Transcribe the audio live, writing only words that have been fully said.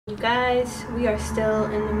You guys, we are still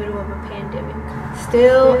in the middle of a pandemic.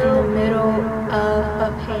 Still in the middle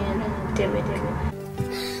of a pandemic.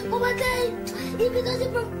 Oh my god! Even though they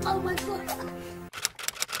broke. Oh my god!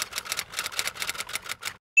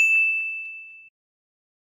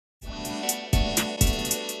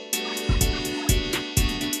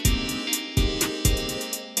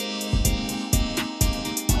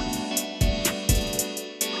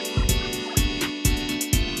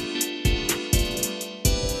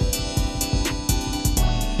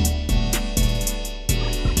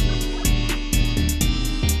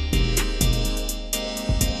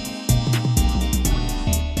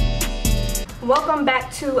 Welcome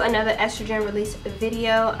back to another estrogen release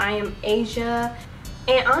video. I am Asia,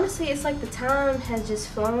 and honestly it's like the time has just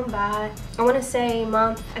flown by. I want to say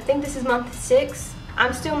I think this is month 6.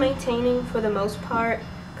 I'm still maintaining for the most part.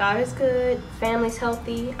 God is good, family's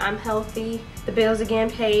healthy, I'm healthy, the bills are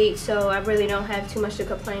getting paid, so I really don't have too much to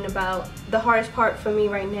complain about. The hardest part for me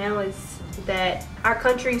right now is that our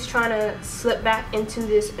country is trying to slip back into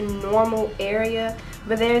this normal area,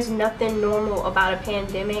 but there's nothing normal about a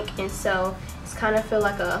pandemic, and so it's kind of feel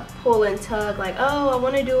like a pull and tug, like, oh, I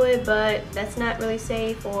want to do it, but that's not really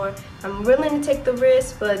safe, or I'm willing to take the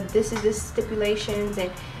risk, but this is the stipulations, and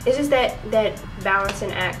it's just that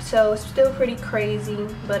balancing act. So it's still pretty crazy,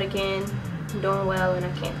 but again, I'm doing well and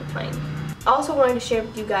I can't complain. I also wanted to share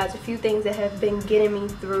with you guys a few things that have been getting me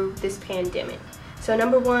through this pandemic. So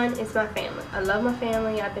number one is my family. I love my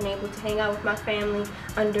family. I've been able to hang out with my family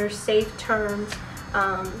under safe terms,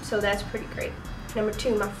 so that's pretty great. Number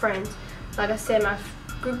two, my friends. Like I said, my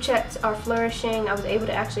group chats are flourishing. I was able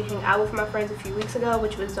to actually hang out with my friends a few weeks ago,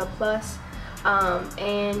 which was a plus.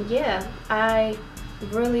 And yeah, I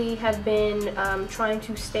really have been trying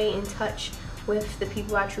to stay in touch with the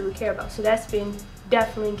people I truly care about. So that's been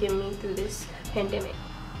definitely getting me through this pandemic.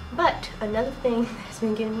 But another thing that's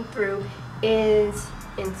been getting me through is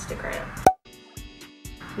Instagram.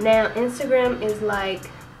 Now, Instagram is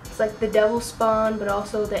it's like the devil's spawn, but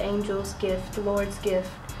also the angel's gift, the Lord's gift.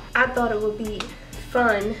 I thought it would be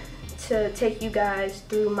fun to take you guys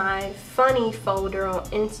through my funny folder on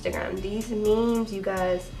Instagram. These memes, you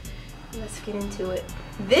guys, let's get into it.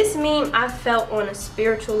 This meme I felt on a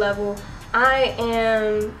spiritual level. I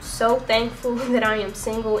am so thankful that I am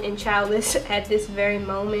single and childless at this very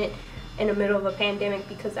moment in the middle of a pandemic,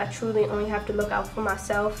 because I truly only have to look out for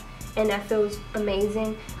myself, and that feels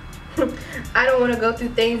amazing. I don't want to go through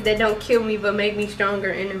things that don't kill me but make me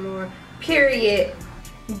stronger anymore, period.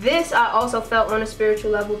 This I also felt on a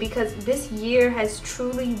spiritual level, because this year has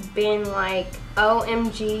truly been like,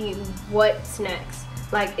 OMG, what's next?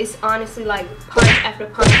 Like, it's honestly like punch after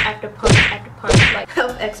punch after punch after punch. Like,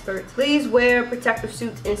 health experts, please wear protective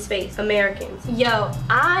suits in space. Americans. Yo,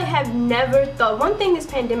 I have never thought, one thing this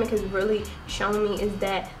pandemic has really shown me is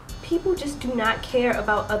that people just do not care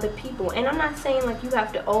about other people. And I'm not saying like you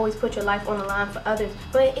have to always put your life on the line for others,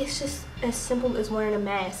 but it's just as simple as wearing a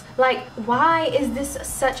mask. Like, why is this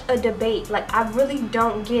such a debate? Like, I really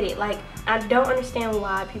don't get it. Like, I don't understand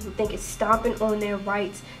why people think it's stomping on their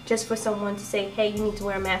rights just for someone to say, hey, you need to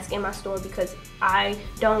wear a mask in my store because I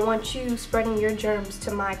don't want you spreading your germs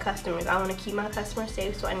to my customers. I want to keep my customers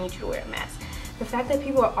safe, so I need you to wear a mask. The fact that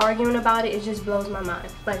people are arguing about it just blows my mind.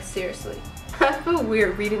 Like, seriously. I feel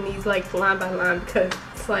weird reading these like line by line, because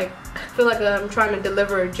it's like, I feel like I'm trying to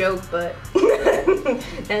deliver a joke, but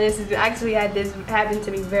and this is actually had this happen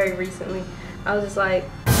to me very recently. I was just like,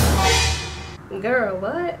 girl,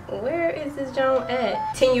 what? Where is this Joan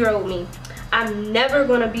at? 10-year-old me. I'm never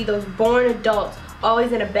gonna be those born adults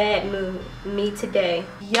always in a bad mood. Me today.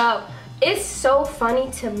 Yo, it's so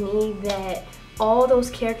funny to me that all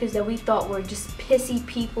those characters that we thought were just pissy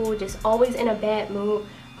people, just always in a bad mood,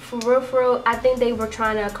 for real, I think they were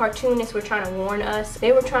cartoonists were trying to warn us.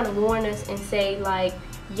 They were trying to warn us and say like,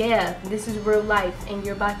 yeah, this is real life and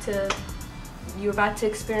you're about to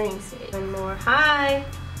experience it. And more, hi.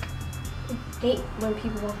 I hate when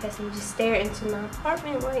people walk past and just stare into my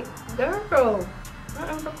apartment like, girl,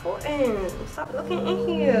 I'm recording. Stop looking in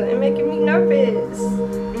here and making me nervous.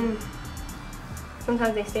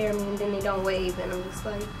 Sometimes they stare at me and then they don't wave, and I'm just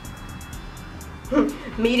like,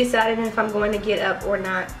 me deciding if I'm going to get up or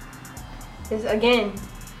not. Is again,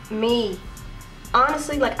 me.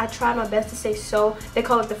 Honestly, like, I tried my best to stay they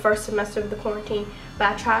call it the first semester of the quarantine,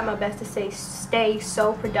 but I tried my best to stay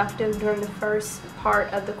so productive during the first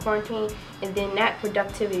part of the quarantine, and then that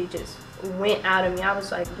productivity just went out of me. I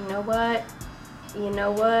was like, you know what?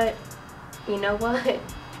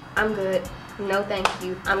 I'm good. No thank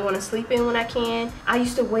you. I'm gonna sleep in when I can. I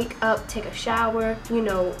used to wake up, take a shower, you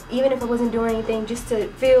know, even if I wasn't doing anything, just to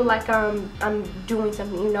feel like I'm doing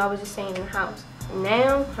something, I was just staying in the house.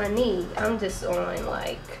 Now, honey, I'm just on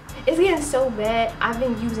like, it's getting so bad. I've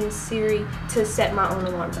been using Siri to set my own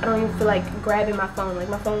alarms. I don't even feel like grabbing my phone. Like,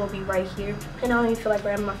 my phone will be right here, and I don't even feel like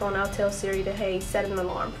grabbing my phone. I'll tell Siri to, hey, set an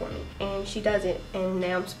alarm for me, and she does it, and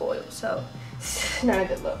now I'm spoiled. So it's not a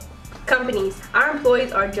good look. Companies, our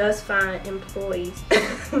employees are just fine employees.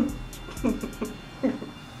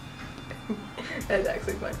 That's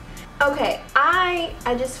actually fun. Okay, I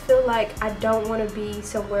just feel like I don't want to be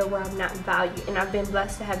somewhere where I'm not valued, and I've been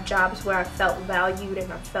blessed to have jobs where I felt valued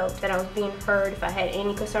and I felt that I was being heard. If I had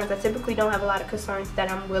any concerns, I typically don't have a lot of concerns that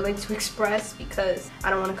I'm willing to express because I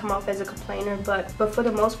don't want to come off as a complainer, but for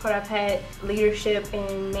the most part, I've had leadership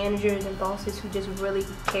and managers and bosses who just really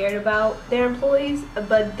cared about their employees.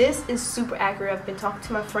 But this is super accurate. I've been talking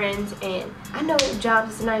to my friends, and I know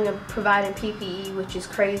jobs is not even providing PPE, which is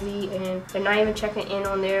crazy, and they're not even checking in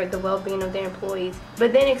on the well-being of their employees,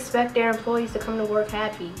 but then expect their employees to come to work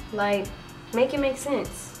happy. Like, make it make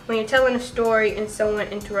sense. When you're telling a story and someone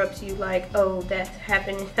interrupts you like, oh, that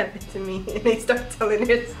happened to me, and they start telling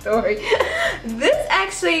their story, this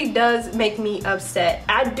actually does make me upset.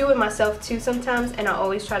 I do it myself too sometimes, and I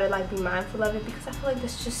always try to like be mindful of it because I feel like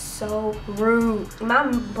that's just so rude. My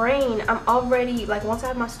brain, I'm already like, once I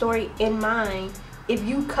have my story in mind, if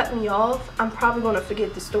you cut me off, I'm probably going to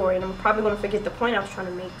forget the story, and I'm probably going to forget the point I was trying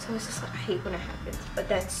to make. So it's just like, I hate when it happens, but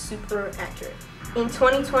that's super accurate. In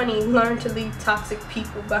 2020, learn to leave toxic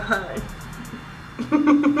people behind.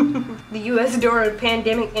 The U.S. during a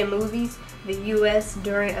pandemic in movies, the U.S.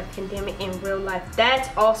 during a pandemic in real life.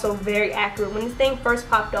 That's also very accurate. When this thing first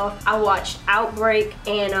popped off, I watched Outbreak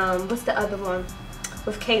and what's the other one?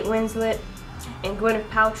 With Kate Winslet and Gwyneth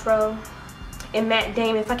Paltrow and Matt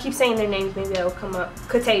Damon. If I keep saying their names, maybe that will come up.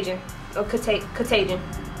 Contagion. Or Contagion.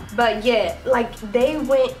 But yeah, like, they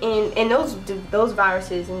went in, and those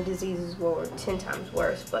viruses and diseases were 10 times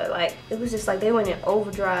worse. But like, it was just like they went in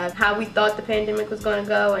overdrive. How we thought the pandemic was going to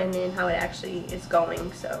go, and then how it actually is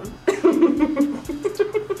going. So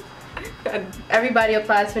everybody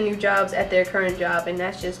applies for new jobs at their current job, and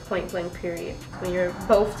that's just point blank period. When you're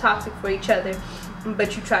both toxic for each other,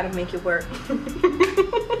 but you try to make it work.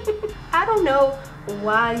 I don't know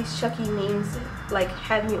why Shucky memes like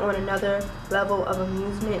have me on another level of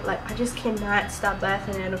amusement. Like, I just cannot stop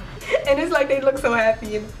laughing at them, and it's like they look so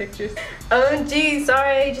happy in the pictures. Oh gee,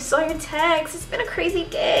 sorry, just saw your text. It's been a crazy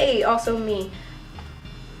day. Also me.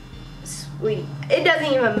 Sweet. It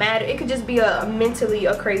doesn't even matter. It could just be mentally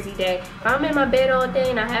a crazy day. If I'm in my bed all day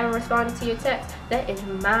and I haven't responded to your text, that is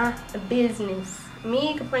my business.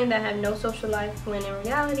 Me complain that I have no social life, when in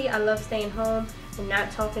reality I love staying home and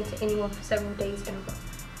not talking to anyone for several days in a row.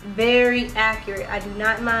 Very accurate. I do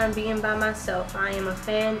not mind being by myself. I am a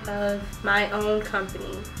fan of my own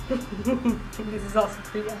company. This is also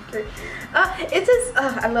pretty accurate. It's just,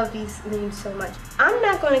 I love these memes so much. I'm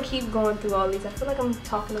not going to keep going through all these. I feel like I'm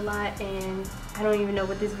talking a lot, and I don't even know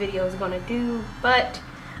what this video is going to do, but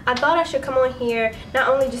I thought I should come on here not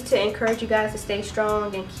only just to encourage you guys to stay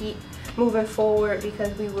strong and keep moving forward,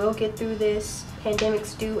 because we will get through this.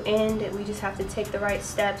 Pandemics do end, and we just have to take the right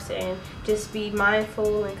steps and just be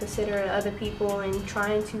mindful and considerate of other people and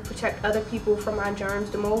trying to protect other people from our germs.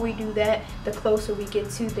 The more we do that, the closer we get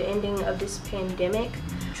to the ending of this pandemic.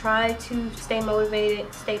 Try to stay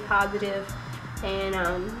motivated, stay positive, and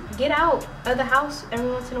get out of the house every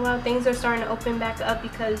once in a while. Things are starting to open back up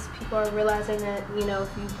because people are realizing that, you know, if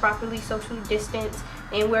you properly socially distance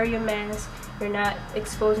and wear your mask, you're not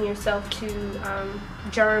exposing yourself to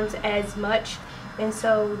germs as much. And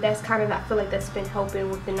so that's kind of, I feel like that's been helping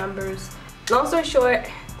with the numbers. Long story short,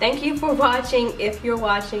 thank you for watching. If you're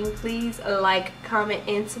watching, please like, comment,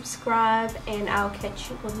 and subscribe, and I'll catch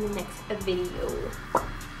you on the next video.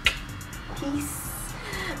 Peace.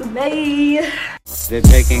 Bye. They're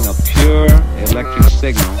taking a pure electric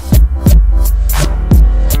signal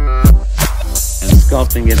and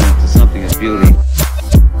sculpting it into something of beauty.